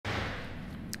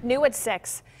New at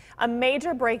 6, a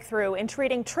major breakthrough in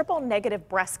treating triple-negative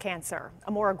breast cancer,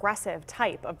 a more aggressive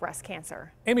type of breast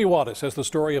cancer. Amy Wadas has the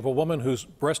story of a woman whose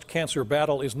breast cancer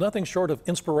battle is nothing short of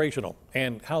inspirational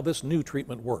and how this new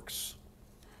treatment works.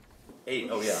 8,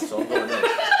 oh yeah, so I'm going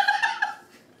next.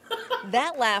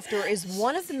 That laughter is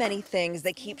one of the many things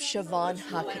that keep Siobhan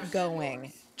Huck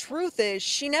going. Truth is,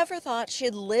 she never thought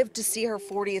she'd live to see her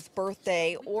 40th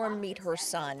birthday or meet her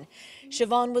son.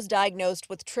 Siobhan was diagnosed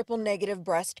with triple-negative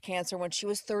breast cancer when she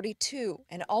was 32,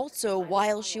 and also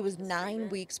while she was 9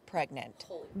 weeks pregnant.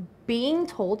 Being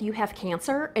told you have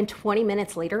cancer and 20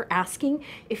 minutes later asking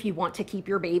if you want to keep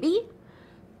your baby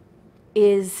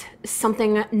is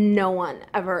something no one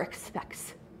ever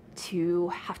expects to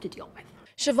have to deal with.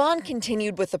 Siobhan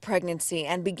continued with the pregnancy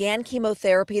and began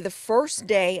chemotherapy the first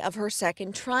day of her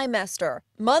second trimester.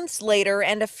 Months later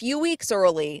and a few weeks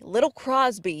early, little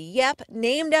Crosby, yep,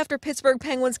 named after Pittsburgh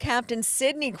Penguins captain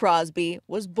Sidney Crosby,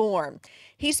 was born.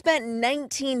 He spent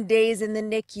 19 days in the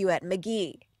NICU at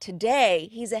McGee. Today,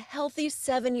 he's a healthy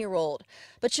 7-year-old,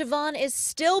 but Siobhan is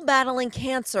still battling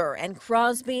cancer, and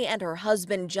Crosby and her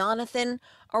husband Jonathan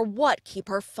are what keep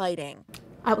her fighting.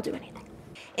 I will do anything.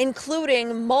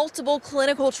 Including multiple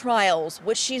clinical trials,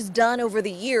 which she's done over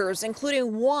the years,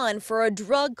 including one for a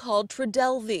drug called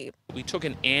Trodelvy. We took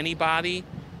an antibody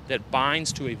that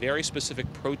binds to a very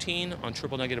specific protein on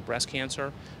triple-negative breast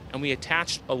cancer, and we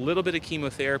attached a little bit of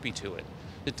chemotherapy to it.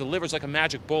 It delivers like a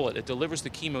magic bullet. It delivers the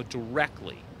chemo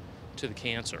directly to the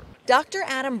cancer. Dr.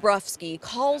 Adam Brufsky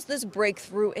calls this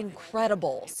breakthrough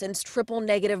incredible, since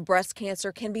triple-negative breast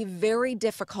cancer can be very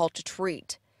difficult to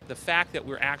treat. The fact that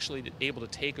we're actually able to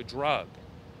take a drug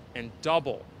and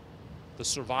double the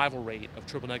survival rate of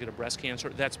triple-negative breast cancer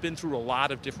that's been through a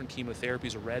lot of different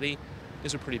chemotherapies already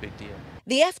is a pretty big deal.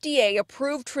 The FDA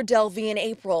approved Trodelvy in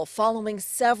April following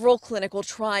several clinical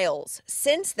trials.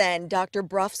 Since then, Dr.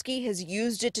 Brufsky has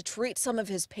used it to treat some of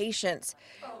his patients.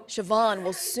 Siobhan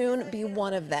will soon be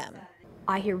one of them.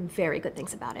 I hear very good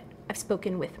things about it. I've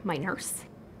spoken with my nurse.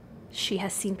 She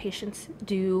has seen patients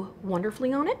do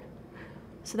wonderfully on it.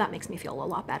 So that makes me feel a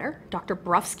lot better. Dr.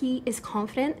 Brufsky is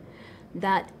confident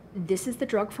that this is the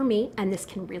drug for me and this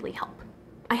can really help.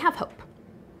 I have hope.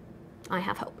 I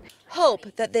have hope.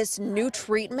 Hope that this new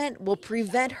treatment will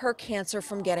prevent her cancer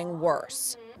from getting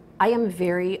worse. I am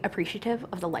very appreciative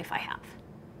of the life I have.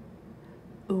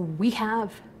 We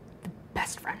have the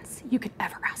best friends you could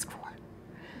ever ask for.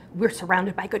 We're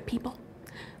surrounded by good people.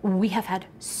 We have had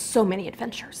so many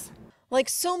adventures. Like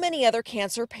so many other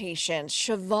cancer patients,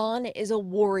 Siobhan is a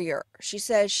warrior. She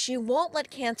says she won't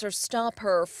let cancer stop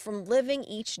her from living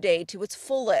each day to its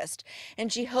fullest,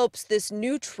 and she hopes this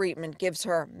new treatment gives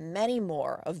her many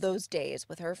more of those days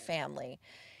with her family.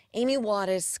 Amy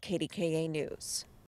Wadas, KDKA News.